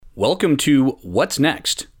Welcome to What's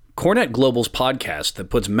Next, CoreNet Global's podcast that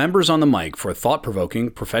puts members on the mic for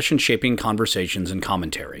thought-provoking, profession-shaping conversations and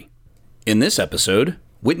commentary. In this episode,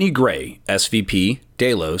 Whitney Gray, SVP,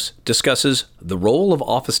 Delos, discusses the role of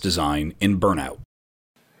office design in burnout.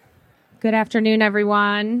 Good afternoon,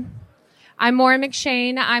 everyone. I'm Maura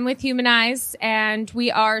McShane. I'm with Humanize, and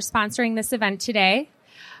we are sponsoring this event today.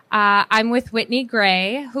 I'm with Whitney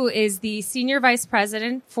Gray, who is the Senior Vice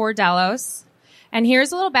President for Delos. And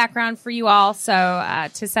here's a little background for you all to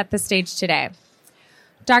set the stage today.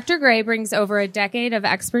 Dr. Gray brings over a decade of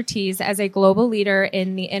expertise as a global leader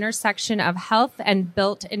in the intersection of health and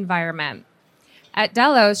built environment. At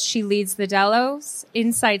Delos, she leads the Delos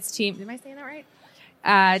Insights team. Am I saying that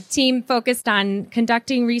right? Team focused on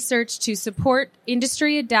conducting research to support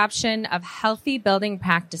industry adoption of healthy building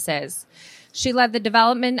practices. She led the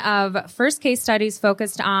development of first case studies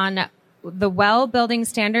focused on the WELL building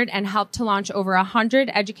standard and helped to launch over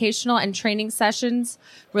 100 educational and training sessions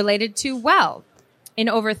related to WELL in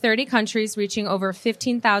over 30 countries, reaching over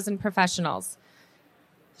 15,000 professionals.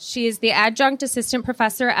 She is the adjunct assistant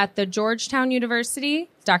professor at the Georgetown University.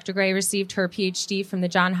 Dr. Gray received her PhD from the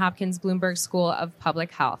Johns Hopkins Bloomberg School of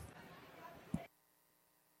Public Health.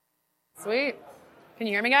 Sweet. Can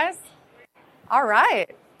you hear me, guys? All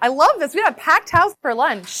right. I love this. We had a packed house for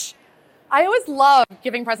lunch. I always love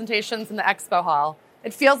giving presentations in the expo hall.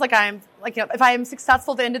 It feels like if I am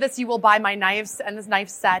successful at the end of this, you will buy my knives and this knife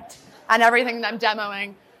set and everything that I'm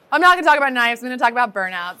demoing. I'm not going to talk about knives. I'm going to talk about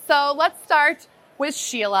burnout. So let's start with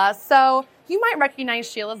Sheila. So you might recognize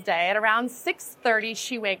Sheila's day. At around 6:30,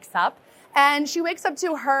 she wakes up, and she wakes up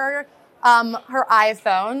to her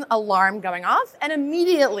iPhone alarm going off and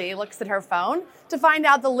immediately looks at her phone to find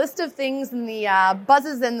out the list of things and the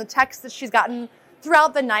buzzes and the texts that she's gotten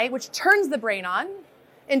throughout the night, which turns the brain on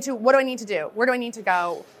into what do I need to do? Where do I need to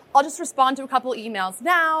go? I'll just respond to a couple emails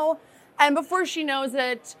now. And before she knows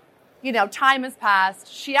it, time has passed.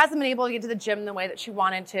 She hasn't been able to get to the gym the way that she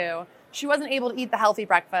wanted to. She wasn't able to eat the healthy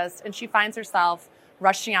breakfast, and she finds herself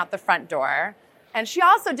rushing out the front door. And she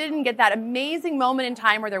also didn't get that amazing moment in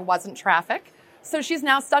time where there wasn't traffic. So she's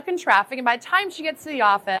now stuck in traffic, and by the time she gets to the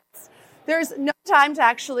office, there's no time to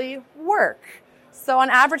actually work. So on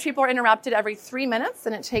average, people are interrupted every 3 minutes,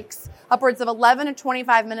 and it takes upwards of 11 to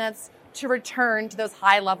 25 minutes to return to those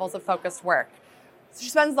high levels of focused work. So she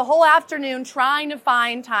spends the whole afternoon trying to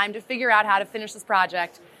find time to figure out how to finish this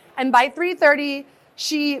project. And by 3:30,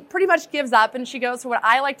 she pretty much gives up, and she goes for what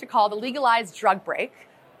I like to call the legalized drug break,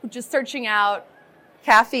 which is searching out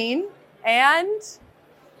caffeine and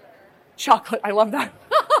chocolate. I love that.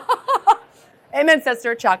 Amen,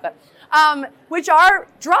 sister, chocolate. Which are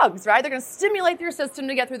drugs, right? They're going to stimulate your system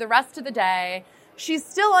to get through the rest of the day. She's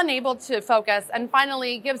still unable to focus and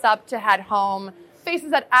finally gives up to head home,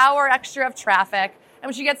 faces that hour extra of traffic, and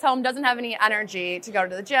when she gets home, doesn't have any energy to go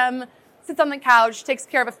to the gym, sits on the couch, takes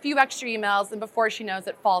care of a few extra emails, and before she knows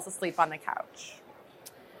it, falls asleep on the couch.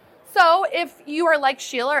 So if you are like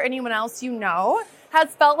Sheila or anyone else you know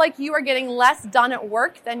has felt like you are getting less done at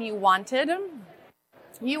work than you wanted,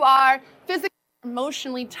 you are physically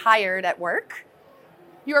emotionally tired at work,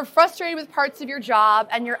 you're frustrated with parts of your job,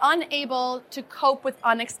 and you're unable to cope with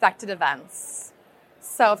unexpected events.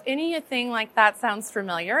 So if anything like that sounds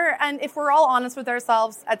familiar, and if we're all honest with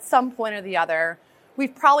ourselves at some point or the other,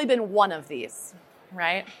 we've probably been one of these,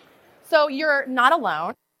 right? So you're not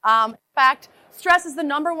alone. In fact, stress is the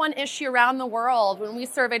number one issue around the world. When we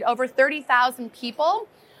surveyed over 30,000 people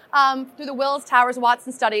through the Willis Towers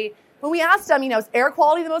Watson study, when we asked them, is air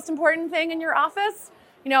quality the most important thing in your office?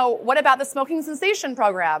 What about the smoking cessation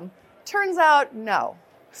program? Turns out, no.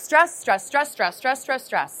 Stress.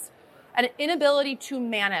 And an inability to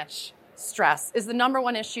manage stress is the number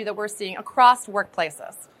one issue that we're seeing across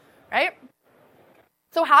workplaces, right?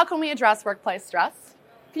 So how can we address workplace stress?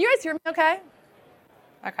 Can you guys hear me okay?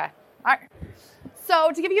 Okay. All right.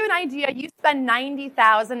 So to give you an idea, you spend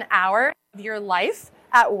 90,000 hours of your life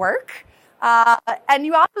at work. And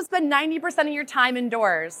you also spend 90% of your time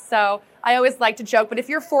indoors. So I always like to joke, but if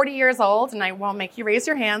you're 40 years old, and I won't make you raise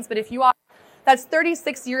your hands, but if you are, that's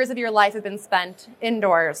 36 years of your life have been spent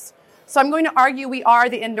indoors. So I'm going to argue we are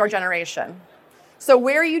the indoor generation. So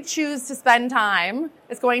where you choose to spend time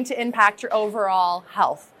is going to impact your overall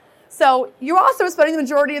health. So you're also spending the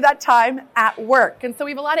majority of that time at work. And so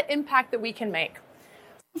we have a lot of impact that we can make.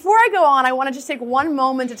 Before I go on, I want to just take one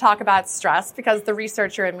moment to talk about stress because the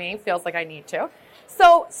researcher in me feels like I need to.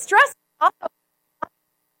 So stress,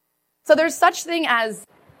 so there's such thing as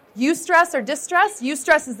eustress or distress.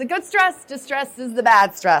 Eustress is the good stress, distress is the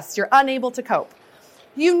bad stress. You're unable to cope.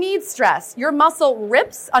 You need stress. Your muscle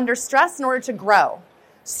rips under stress in order to grow.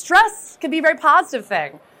 Stress can be a very positive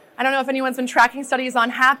thing. I don't know if anyone's been tracking studies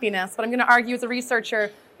on happiness, but I'm going to argue as a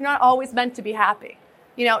researcher, you're not always meant to be happy.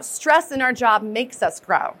 Stress in our job makes us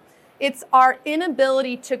grow. It's our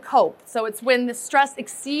inability to cope. So it's when the stress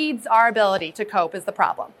exceeds our ability to cope is the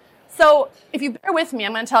problem. So if you bear with me,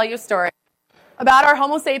 I'm going to tell you a story about our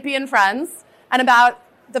Homo sapien friends and about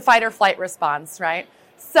the fight or flight response, right?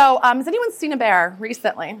 So has anyone seen a bear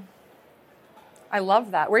recently? I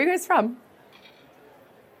love that. Where are you guys from?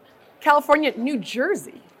 California, New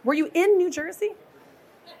Jersey. Were you in New Jersey?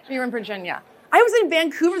 Or you were in Virginia? I was in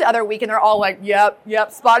Vancouver the other week, and they're all like, yep,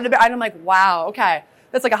 spotted a bear. And I'm like, wow, okay.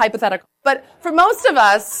 That's like a hypothetical. But for most of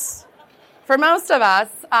us,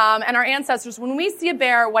 and our ancestors, when we see a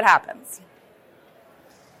bear, what happens?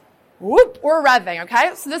 Whoop, we're revving,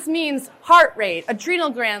 okay? So this means heart rate, adrenal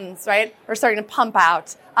glands, right, are starting to pump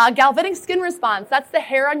out. Galvanic skin response, that's the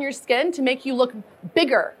hair on your skin to make you look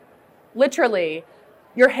bigger. Literally,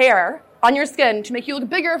 your hair on your skin to make you look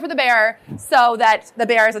bigger for the bear so that the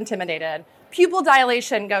bear is intimidated. Pupil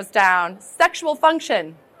dilation goes down. Sexual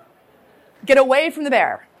function. Get away from the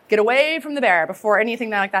bear. Get away from the bear before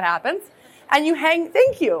anything like that happens. And you hang,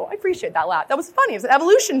 thank you. I appreciate that laugh. That was funny. It was an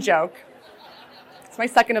evolution joke. It's my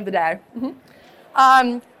second of the day.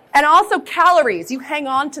 And also calories. You hang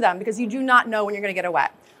on to them because you do not know when you're going to get away.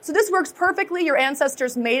 So this works perfectly. Your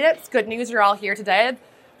ancestors made it. It's good news you're all here today at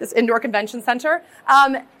this indoor convention center.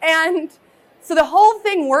 And so the whole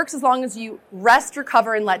thing works as long as you rest,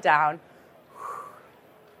 recover, and let down.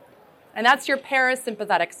 And that's your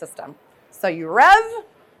parasympathetic system. So you rev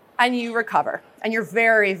and you recover. And you're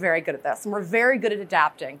very, very good at this. And we're very good at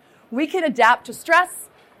adapting. We can adapt to stress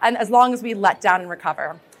and as long as we let down and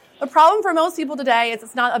recover. The problem for most people today is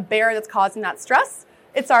it's not a bear that's causing that stress.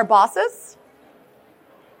 It's our bosses.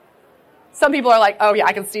 Some people are like, oh yeah,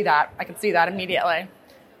 I can see that. I can see that immediately.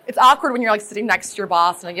 It's awkward when you're like sitting next to your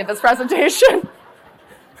boss and I give this presentation.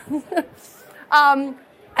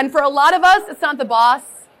 And for a lot of us, it's not the boss,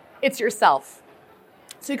 it's yourself.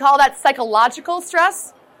 So we call that psychological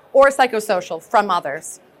stress or psychosocial from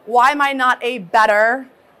others. Why am I not a better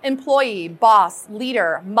employee, boss,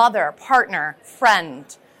 leader, mother, partner,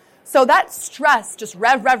 friend? So that stress, just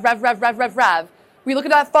rev. We look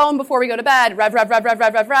at that phone before we go to bed,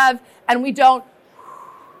 rev, and we don't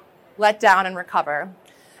let down and recover.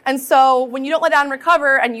 And so when you don't let down and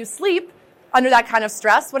recover and you sleep under that kind of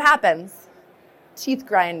stress, what happens? Teeth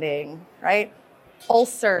grinding, right?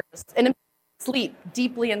 Ulcers, and sleep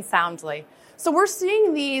deeply and soundly. So we're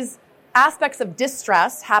seeing these aspects of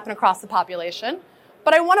distress happen across the population.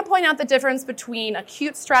 But I want to point out the difference between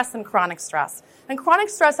acute stress and chronic stress. And chronic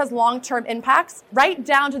stress has long-term impacts right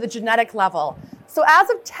down to the genetic level. So as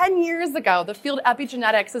of 10 years ago, the field of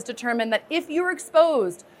epigenetics has determined that if you're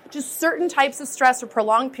exposed to certain types of stress for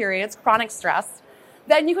prolonged periods, chronic stress,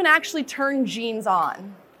 then you can actually turn genes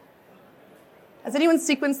on. Has anyone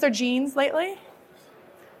sequenced their genes lately?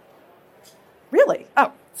 Really?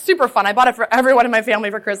 Oh, super fun. I bought it for everyone in my family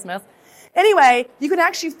for Christmas. Anyway, you can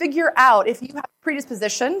actually figure out if you have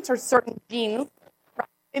predisposition to certain genes.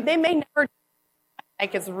 They may never.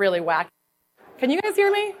 Like it's really wacky. Can you guys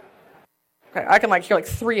hear me? Okay, I can hear like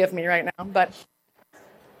three of me right now. But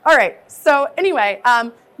all right. So anyway,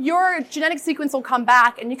 your genetic sequence will come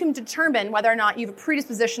back, and you can determine whether or not you have a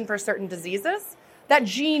predisposition for certain diseases that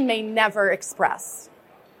gene may never express.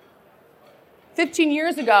 15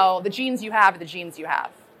 years ago, the genes you have are the genes you have.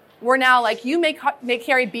 We're now like, you may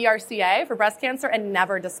carry BRCA for breast cancer and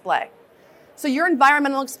never display. So your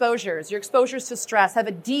environmental exposures, your exposures to stress have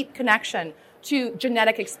a deep connection to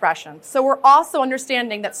genetic expression. So we're also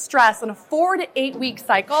understanding that stress in a 4 to 8 week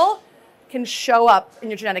cycle can show up in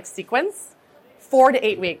your genetic sequence. 4 to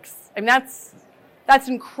 8 weeks. I mean, that's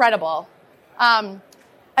incredible.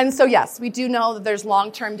 And so yes, we do know that there's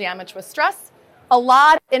long-term damage with stress. A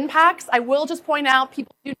lot of impacts. I will just point out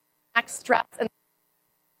people do stress and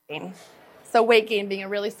gain. So weight gain being a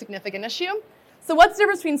really significant issue. So what's the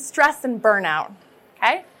difference between stress and burnout?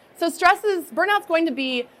 Okay? So burnout's going to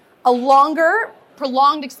be a longer,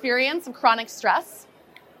 prolonged experience of chronic stress.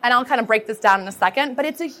 And I'll kind of break this down in a second, but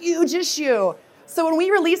it's a huge issue. So when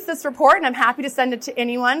we released this report, and I'm happy to send it to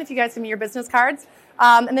anyone if you guys send me your business cards,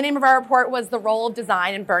 and the name of our report was The Role of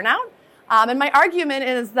Design in Burnout. And my argument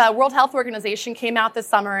is the World Health Organization came out this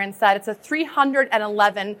summer and said it's a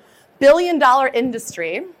 $311 billion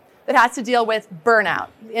industry that has to deal with burnout,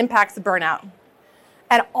 the impacts of burnout.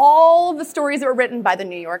 And all the stories that were written by the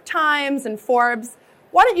New York Times and Forbes,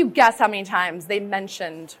 why don't you guess how many times they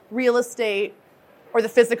mentioned real estate or the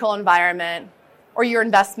physical environment or your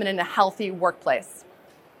investment in a healthy workplace?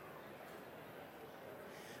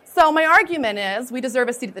 So my argument is we deserve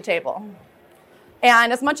a seat at the table.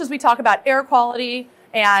 And as much as we talk about air quality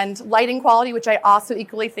and lighting quality, which I also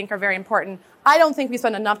equally think are very important. I don't think we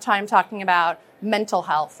spend enough time talking about mental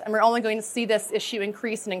health, and we're only going to see this issue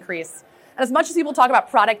increase and increase. And as much as people talk about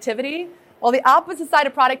productivity, well, the opposite side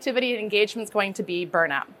of productivity and engagement is going to be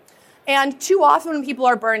burnout. And too often when people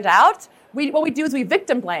are burned out, what we do is we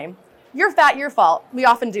victim blame. You're fat, your fault. We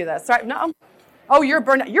often do this, right? No. Oh, you're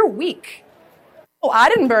burned out. You're weak. Oh, I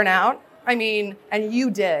didn't burn out. And you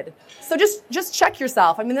did. So just check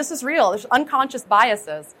yourself. This is real. There's unconscious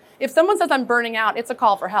biases. If someone says I'm burning out, it's a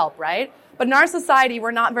call for help, right? But in our society,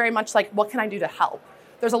 we're not very much like, what can I do to help?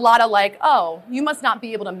 There's a lot of like, oh, you must not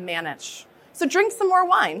be able to manage. So drink some more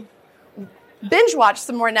wine. Binge watch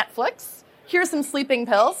some more Netflix. Here's some sleeping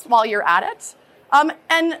pills while you're at it.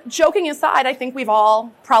 And joking aside, I think we've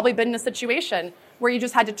all probably been in a situation where you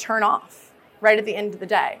just had to turn off right at the end of the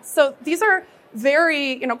day. So these are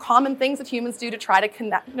very, common things that humans do to try to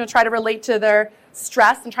connect, try to relate to their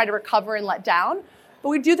stress and try to recover and let down. But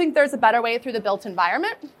we do think there's a better way through the built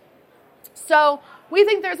environment. So we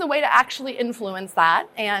think there's a way to actually influence that.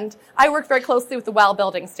 And I work very closely with the WELL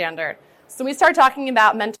Building Standard. So we start talking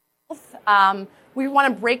about mental health. We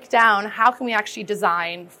want to break down how can we actually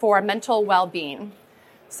design for mental well-being.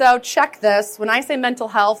 So check this. When I say mental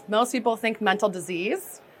health, most people think mental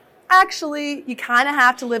disease. Actually, you kind of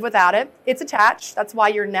have to live without it. It's attached. That's why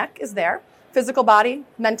your neck is there. Physical body,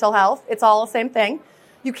 mental health, it's all the same thing.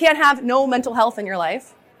 You can't have no mental health in your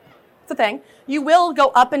life. It's a thing. You will go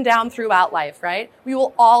up and down throughout life, right? We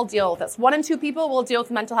will all deal with this. 1 in 2 people will deal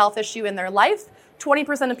with a mental health issue in their life.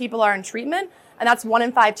 20% of people are in treatment, and that's 1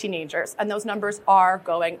 in 5 teenagers, and those numbers are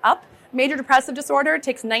going up. Major depressive disorder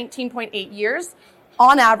takes 19.8 years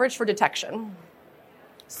on average for detection.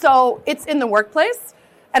 So it's in the workplace,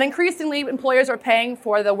 and increasingly employers are paying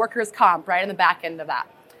for the workers' comp, right, in the back end of that.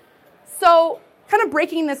 So kind of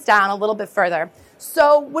breaking this down a little bit further.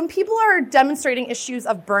 So when people are demonstrating issues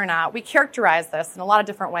of burnout, we characterize this in a lot of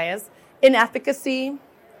different ways. Inefficacy,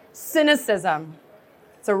 cynicism.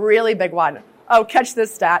 It's a really big one. Oh, catch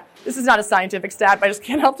this stat. This is not a scientific stat, but I just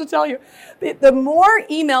can't help to tell you. The more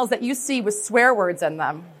emails that you see with swear words in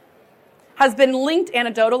them has been linked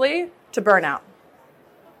anecdotally to burnout.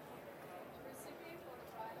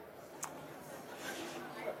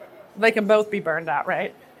 They can both be burned out,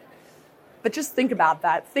 right? But just think about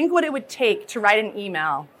that. Think what it would take to write an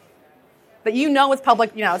email that is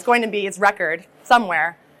public, it's going to be its record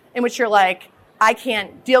somewhere, in which you're like, I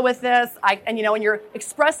can't deal with this, and you're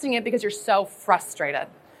expressing it because you're so frustrated.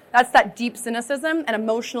 That's that deep cynicism and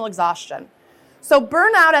emotional exhaustion. So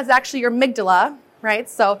burnout is actually your amygdala, right?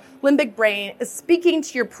 So limbic brain is speaking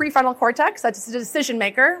to your prefrontal cortex, that's the decision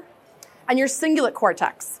maker, and your cingulate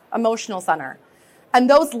cortex, emotional center. And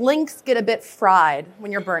those links get a bit fried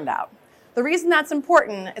when you're burned out. The reason that's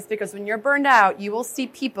important is because when you're burned out, you will see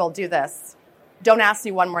people do this. Don't ask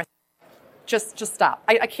me one more thing. Just stop.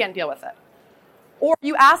 I can't deal with it. Or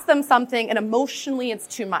you ask them something and emotionally it's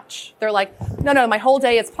too much. They're like, no, my whole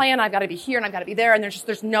day is planned. I've got to be here and I've got to be there. And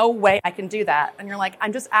there's no way I can do that. And you're like,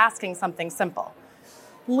 I'm just asking something simple.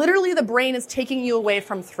 Literally, the brain is taking you away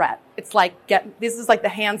from threat. It's like, this is like the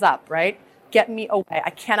hands up, right? Get me away.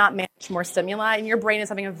 I cannot manage more stimuli. And your brain is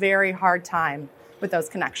having a very hard time with those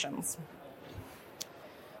connections.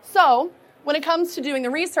 So when it comes to doing the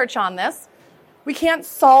research on this, we can't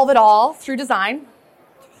solve it all through design,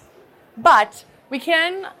 but we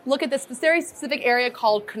can look at this very specific area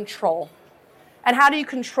called control. And how do you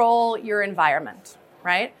control your environment,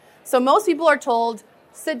 right? So most people are told,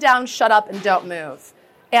 sit down, shut up, and don't move.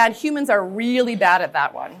 And humans are really bad at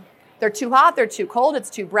that one. They're too hot, they're too cold, it's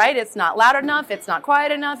too bright, it's not loud enough, it's not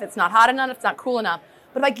quiet enough, it's not hot enough, it's not cool enough.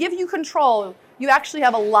 But if I give you control, you actually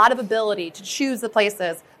have a lot of ability to choose the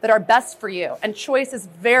places that are best for you. And choice is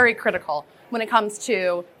very critical when it comes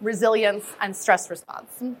to resilience and stress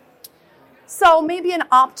response. So maybe an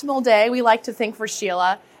optimal day, we like to think for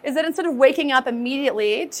Sheila, is that instead of waking up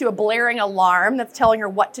immediately to a blaring alarm that's telling her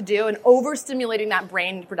what to do and overstimulating that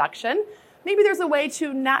brain production, maybe there's a way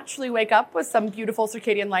to naturally wake up with some beautiful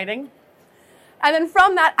circadian lighting. And then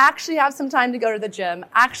from that, actually have some time to go to the gym,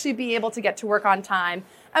 actually be able to get to work on time.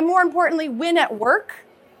 And more importantly, win at work,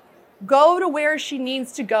 go to where she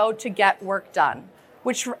needs to go to get work done,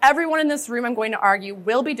 which for everyone in this room, I'm going to argue,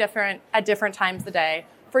 will be different at different times of the day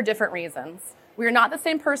for different reasons. We are not the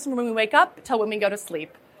same person when we wake up until when we go to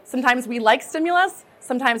sleep. Sometimes we like stimulus,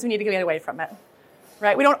 sometimes we need to get away from it,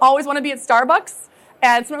 right? We don't always want to be at Starbucks,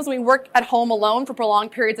 and sometimes when we work at home alone for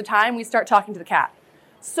prolonged periods of time, we start talking to the cat.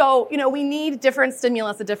 So, we need different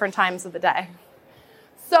stimulus at different times of the day.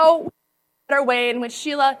 So, a way in which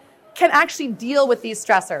Sheila can actually deal with these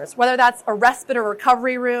stressors, whether that's a respite or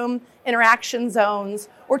recovery room, interaction zones,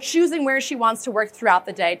 or choosing where she wants to work throughout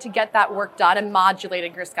the day to get that work done and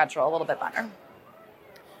modulating her schedule a little bit better.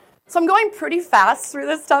 So I'm going pretty fast through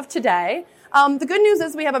this stuff today. The good news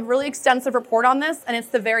is we have a really extensive report on this, and it's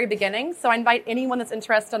the very beginning. So I invite anyone that's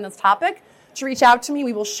interested in this topic to reach out to me.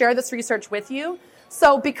 We will share this research with you.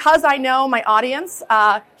 So because I know my audience,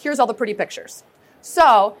 here's all the pretty pictures.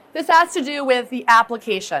 So this has to do with the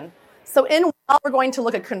application. So in WELL, we're going to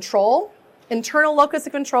look at control, internal locus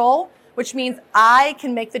of control, which means I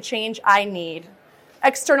can make the change I need.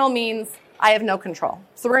 External means I have no control.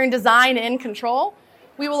 So we're going to design in control.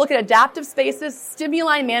 We will look at adaptive spaces,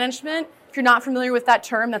 stimuli management. If you're not familiar with that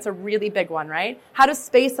term, that's a really big one, right? How does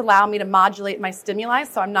space allow me to modulate my stimuli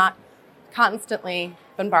so I'm not constantly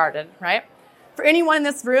bombarded, right? For anyone in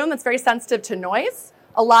this room that's very sensitive to noise,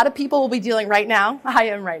 a lot of people will be dealing right now, I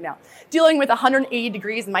am right now, dealing with 180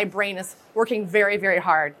 degrees and my brain is working very, very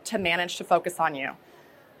hard to manage to focus on you.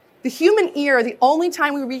 The human ear, the only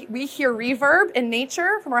time we hear reverb in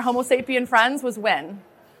nature from our Homo sapien friends was when?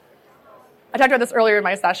 I talked about this earlier in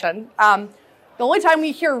my session. The only time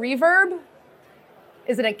we hear reverb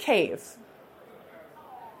is in a cave,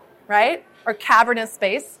 right? Or cavernous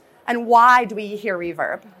space. And why do we hear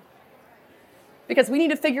reverb? Because we need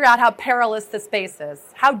to figure out how perilous the space is.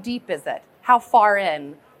 How deep is it? How far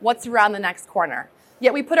in? What's around the next corner?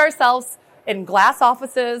 Yet we put ourselves in glass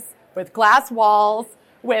offices with glass walls,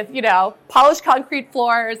 with, polished concrete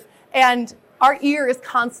floors, and our ear is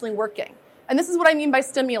constantly working. And this is what I mean by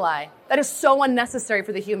stimuli. That is so unnecessary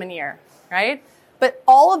for the human ear, right? But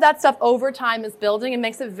all of that stuff over time is building and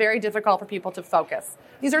makes it very difficult for people to focus.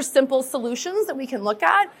 These are simple solutions that we can look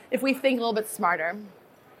at if we think a little bit smarter.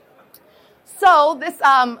 So this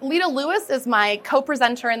Lita Lewis is my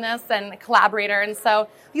co-presenter in this and collaborator. And so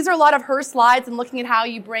these are a lot of her slides and looking at how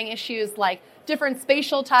you bring issues like different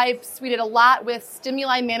spatial types. We did a lot with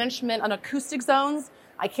stimuli management on acoustic zones.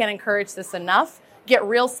 I can't encourage this enough. Get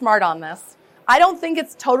real smart on this. I don't think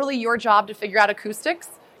it's totally your job to figure out acoustics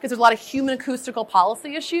because there's a lot of human acoustical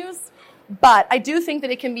policy issues. But I do think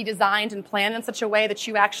that it can be designed and planned in such a way that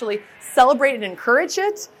you actually celebrate and encourage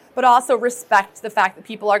it, but also respect the fact that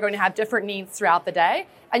people are going to have different needs throughout the day,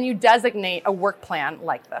 and you designate a work plan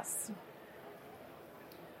like this.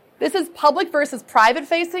 This is public versus private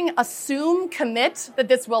facing. Assume, commit that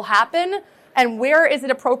this will happen, and where is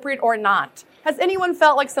it appropriate or not? Has anyone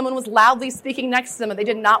felt like someone was loudly speaking next to them and they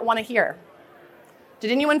did not want to hear?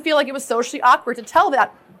 Did anyone feel like it was socially awkward to tell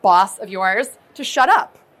that boss of yours to shut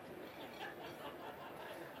up?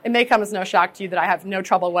 It may come as no shock to you that I have no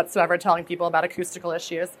trouble whatsoever telling people about acoustical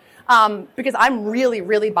issues because I'm really,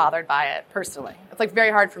 really bothered by it personally. It's like very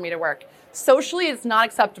hard for me to work. Socially, it's not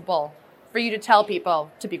acceptable for you to tell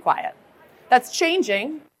people to be quiet. That's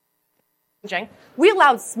changing. We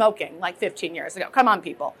allowed smoking like 15 years ago. Come on,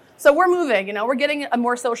 people. So we're moving, we're getting a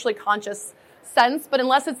more socially conscious sense, but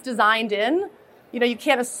unless it's designed in, you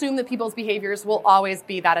can't assume that people's behaviors will always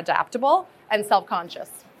be that adaptable and self-conscious.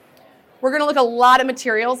 We're going to look at a lot of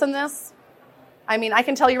materials in this. I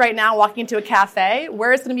can tell you right now, walking into a cafe,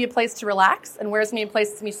 where is going to be a place to relax and where is going to be a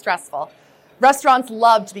place to be stressful. Restaurants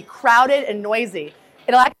love to be crowded and noisy.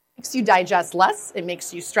 It actually makes you digest less. It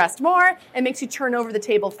makes you stressed more. It makes you turn over the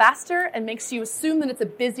table faster and makes you assume that it's a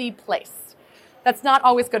busy place. That's not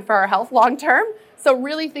always good for our health long term. So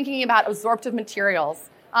really thinking about absorptive materials.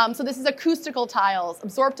 So this is acoustical tiles,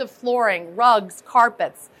 absorptive flooring, rugs,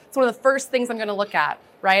 carpets. It's one of the first things I'm going to look at,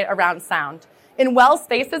 right, around sound. In WELL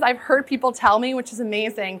spaces, I've heard people tell me, which is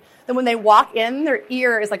amazing, that when they walk in, their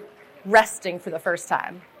ear is like resting for the first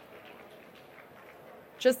time.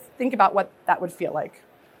 Just think about what that would feel like,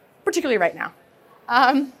 particularly right now.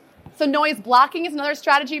 So noise blocking is another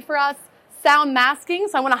strategy for us. Sound masking,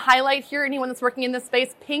 so I want to highlight here anyone that's working in this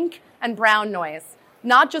space, pink and brown noise.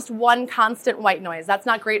 Not just one constant white noise. That's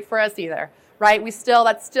not great for us either, right?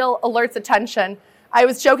 That still alerts attention. I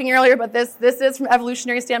was joking earlier, but this is from an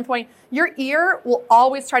evolutionary standpoint. Your ear will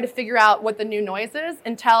always try to figure out what the new noise is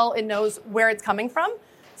until it knows where it's coming from.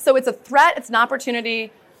 So it's a threat, it's an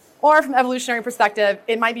opportunity, or from an evolutionary perspective,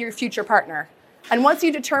 it might be your future partner. And once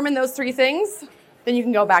you determine those three things, then you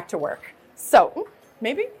can go back to work. So,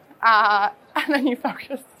 maybe, and then you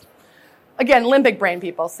focus. Again, limbic brain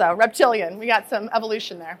people, so reptilian, we got some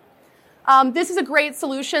evolution there. This is a great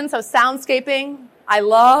solution, so soundscaping, I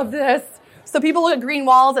love this. So people look at green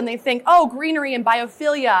walls and they think, oh, greenery and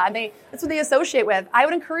biophilia, and that's what they associate with. I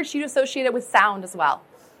would encourage you to associate it with sound as well.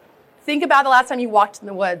 Think about the last time you walked in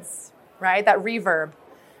the woods, right? That reverb.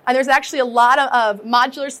 And there's actually a lot of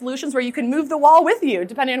modular solutions where you can move the wall with you,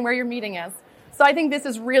 depending on where your meeting is. So I think this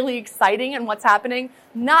is really exciting and what's happening,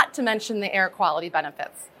 not to mention the air quality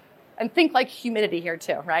benefits. And think like humidity here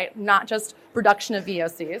too, right? Not just reduction of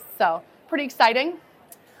VOCs. So pretty exciting.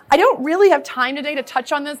 I don't really have time today to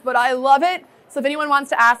touch on this, but I love it. So if anyone wants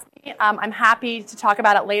to ask me, I'm happy to talk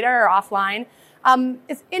about it later or offline.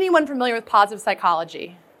 Is anyone familiar with positive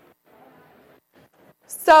psychology?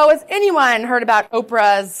 So has anyone heard about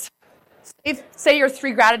Oprah's say your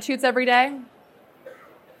 3 gratitudes every day?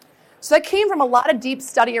 So that came from a lot of deep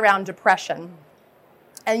study around depression.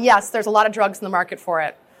 And yes, there's a lot of drugs in the market for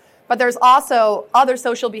it. But there's also other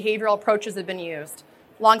social behavioral approaches that have been used.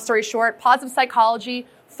 Long story short, positive psychology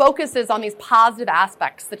focuses on these positive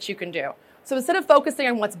aspects that you can do. So instead of focusing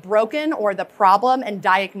on what's broken or the problem and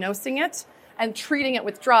diagnosing it and treating it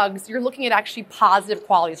with drugs, you're looking at actually positive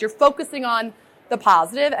qualities. You're focusing on the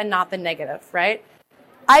positive and not the negative, right?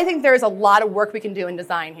 I think there's a lot of work we can do in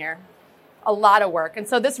design here. A lot of work. And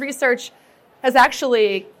so this research has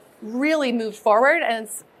actually really moved forward, and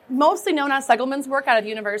it's mostly known as Segelman's work out of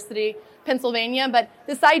University, Pennsylvania. But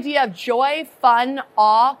this idea of joy, fun,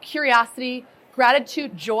 awe, curiosity,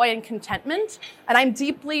 gratitude, joy, and contentment. And I'm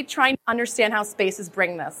deeply trying to understand how spaces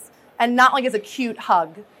bring this. And not like as a cute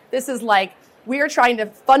hug. This is like we are trying to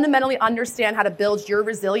fundamentally understand how to build your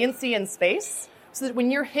resiliency in space so that when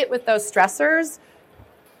you're hit with those stressors,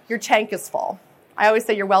 your tank is full. I always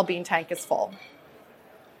say your well-being tank is full.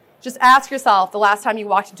 Just ask yourself the last time you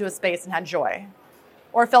walked into a space and had joy,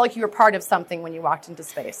 or felt like you were part of something when you walked into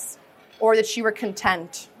space, or that you were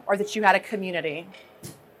content, or that you had a community.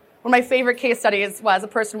 One of my favorite case studies was a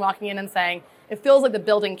person walking in and saying, it feels like the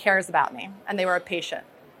building cares about me, and they were a patient.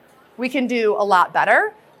 We can do a lot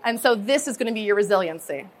better, and so this is going to be your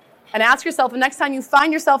resiliency. And ask yourself the next time you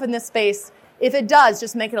find yourself in this space, if it does,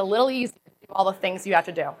 just make it a little easier to do all the things you have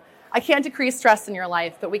to do. I can't decrease stress in your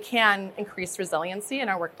life, but we can increase resiliency in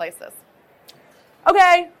our workplaces.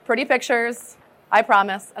 Okay, pretty pictures, I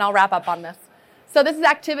promise, and I'll wrap up on this. So this is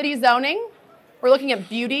activity zoning. We're looking at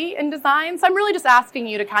beauty in design. So I'm really just asking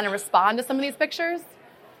you to kind of respond to some of these pictures.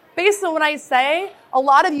 Based on what I say, a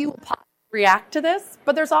lot of you will react to this,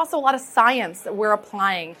 but there's also a lot of science that we're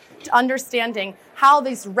applying to understanding how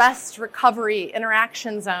these rest, recovery,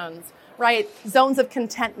 interaction zones, right, zones of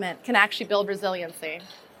contentment can actually build resiliency.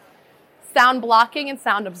 Sound blocking and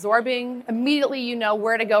sound absorbing. Immediately you know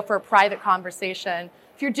where to go for a private conversation.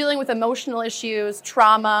 If you're dealing with emotional issues,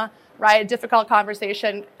 trauma, right, a difficult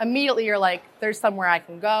conversation, immediately you're like, there's somewhere I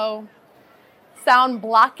can go. Sound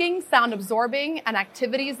blocking, sound absorbing, and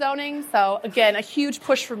activity zoning. So again, a huge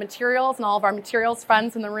push for materials and all of our materials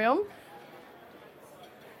friends in the room.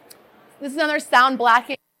 This is another sound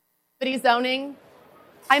blocking, activity zoning.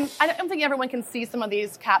 I don't think everyone can see some of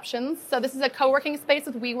these captions. So this is a co-working space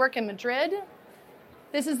with WeWork in Madrid.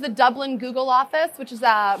 This is the Dublin Google office, which is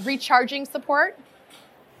recharging support.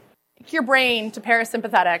 Take your brain to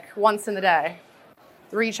parasympathetic once in the day.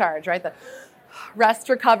 The recharge, right? The rest,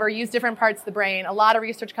 recover, use different parts of the brain. A lot of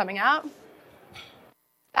research coming out.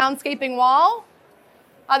 Soundscaping wall.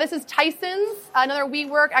 This is Tyson's, another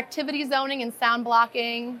WeWork activity zoning and sound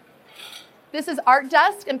blocking. This is Art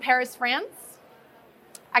Desk in Paris, France.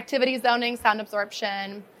 Activity zoning, sound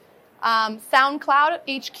absorption. SoundCloud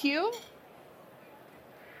HQ.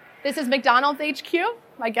 This is McDonald's HQ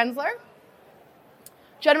by Gensler.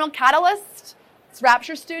 General Catalyst, it's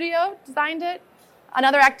Rapture Studio designed it.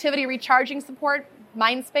 Another activity recharging support,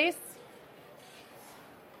 Mindspace.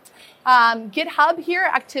 GitHub here,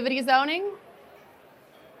 activity zoning.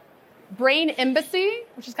 Brain Embassy,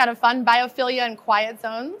 which is kind of fun, biophilia and quiet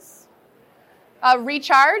zones.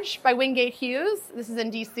 Recharge by Wingate Hughes. This is in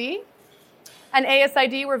DC. And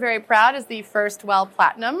ASID, we're very proud, is the first WELL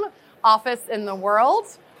Platinum office in the world.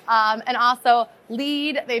 And also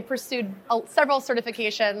LEED, they pursued several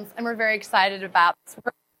certifications, and we're very excited about this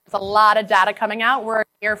work. There's a lot of data coming out. We're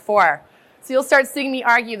here for. So you'll start seeing me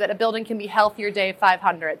argue that a building can be healthier day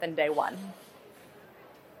 500 than day 1.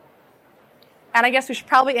 And I guess we should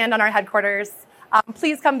probably end on our headquarters.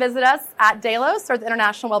 Please come visit us at Delos or the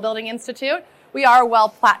International Well Building Institute. We are WELL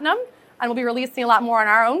Platinum, and we'll be releasing a lot more on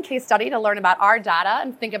our own case study to learn about our data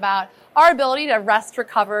and think about our ability to rest,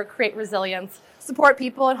 recover, create resilience, support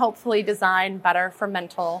people, and hopefully design better for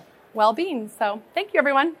mental well-being. So thank you,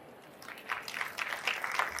 everyone.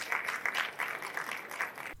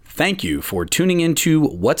 Thank you for tuning into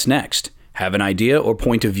What's Next. Have an idea or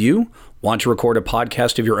point of view? Want to record a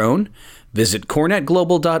podcast of your own? Visit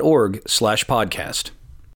cornetglobal.org/podcast.